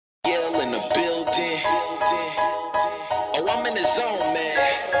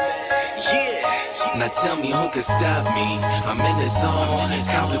Now tell me who could stop me. I'm in the zone.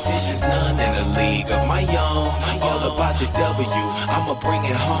 Competition's none in a league of my own. All about the W. I'ma bring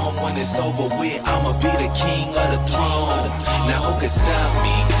it home when it's over with. I'ma be the king of the throne. Now who could stop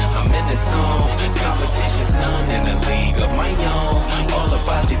me? I'm in the zone. Competition's none in a league of my own. All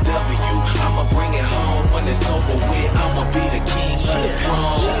about the W. I'ma bring it home when it's over with. I'ma be the king of the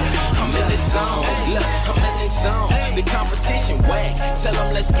throne. I'm in the zone. Look, I'm in the zone. The competition whack. Tell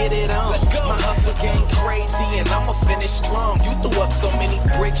them let's get it on. My hustle game crazy and I'ma finish strong. You threw up so many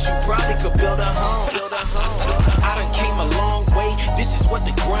bricks, you probably could build a home. I done came a long way. This is what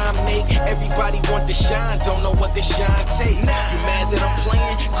the grind make. Everybody want the shine, don't know what the shine take. You mad that I'm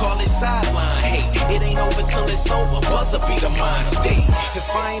playing? Call it sideline. Hey, it ain't over till it's over. Buzzer be the mind state. If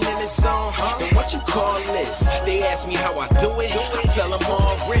I ain't in the zone, then what you call this? They ask me how I do it. I tell them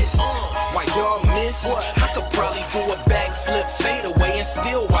all wrist. Why y'all miss? I could probably do a backflip, fade away, and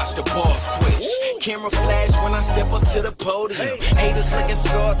still watch the ball switch. Camera flash when I step up to the podium. Haters looking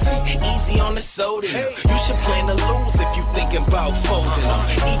salty, easy on the sodium. You should plan to lose if you thinking about folding them.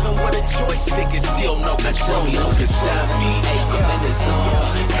 Even with a joystick, it's still no control. Tell me who can stop me. I'm in the zone.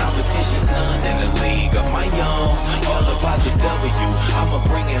 Competition's none in a league of my own. All about the W. I'ma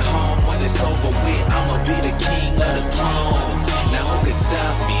bring it home when it's over with. I'ma be the king of the throne. Now who can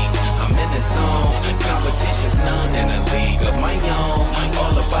stop me? I'm in the zone. Competition's none in a league of my own.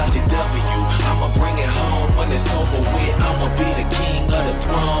 All about the W. I'ma bring it home when it's over with. I'ma be the king of the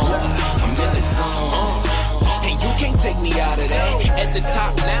throne. I'm in the zone. And you can't take me out of that. At the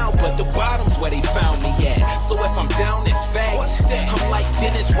top now, but the bottom's where they found me at. So if I'm down, it's facts. I'm like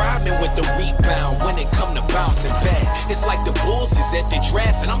Dennis Rodman with the rebound when it come to bouncing back. It's like the Bulls is at the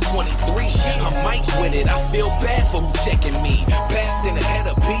draft and I'm 23. I'm Mike with it, I feel bad for who checking me. Passed in ahead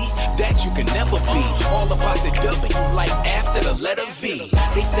of B, that you can never be. All about the W like after the letter V.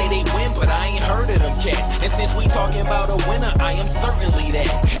 They say they win, but I ain't heard of them cats. And since we talking about a winner, I am certainly that.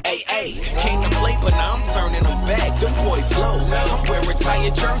 Hey, came to play, but now I'm turning them back. Them boys low, I'm where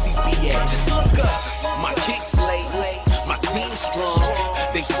retired jerseys be at. Just look up, my kicks lace, my team strong.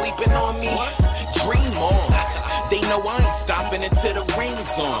 They sleeping on me, dream on. They know I ain't stopping until the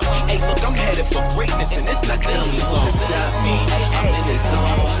ring's on. Hey, look, I'm headed for greatness, and it's not team song. Stop me, I'm in the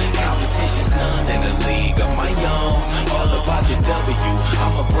zone. Competition's none in a league of my own. All about the W.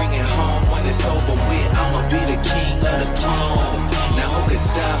 I'ma bring it home when it's over with. I'ma be the king of the throne. Now who can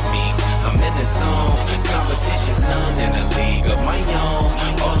stop me? I'm in the zone. Competition's none in a league of my own.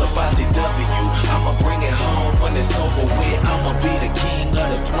 All about the W. I'ma bring it home when it's over with. I'ma be the king of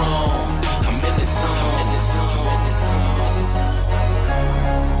the throne. I'm in the zone. In the zone. In the zone.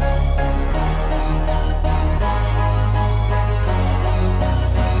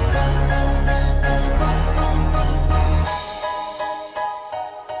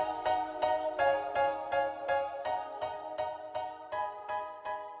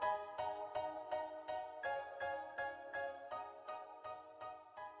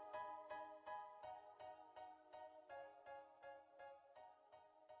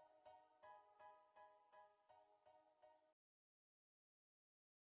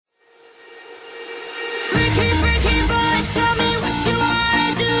 Freaky boys, tell me what you wanna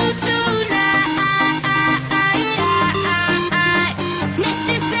do tonight.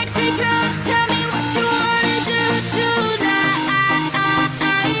 Nasty, sexy girls, tell me what you wanna do tonight.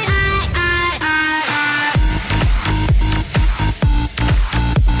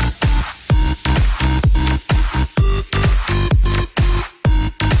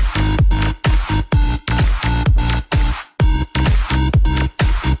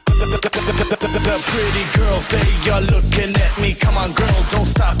 The pretty girls, they are looking at me. Come on, girl, don't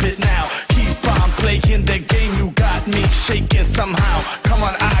stop it now. Keep on playing the game, you got me shaking somehow. Come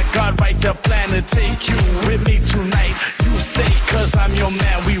on, I got right the plan to take you with me tonight. You stay, cause I'm your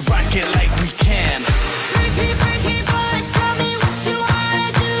man, we rock it like we can. Freaky boys, tell me what you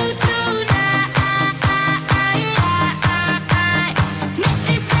wanna do tonight.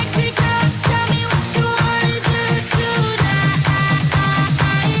 Nasty, sexy girls, tell me what you wanna do tonight.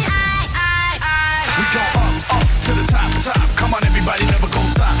 We go up to the top. Come on, everybody, never go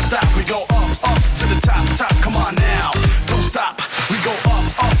stop. We go up to the top. Come on now, don't stop. We go up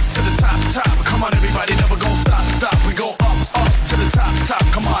to the top. Come on, everybody, never go stop.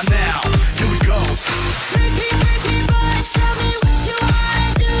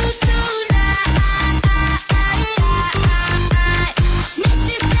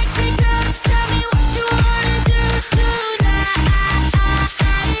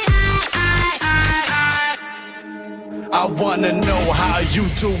 you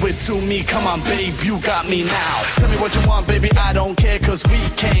do it to me. Come on, babe, you got me now. Tell me what you want, baby, I don't care, cause we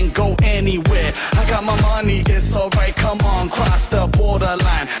can't go anywhere. I got my money, it's alright, come on, cross the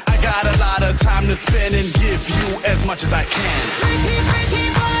borderline. I got a lot of time to spend and give you as much as I can. Make me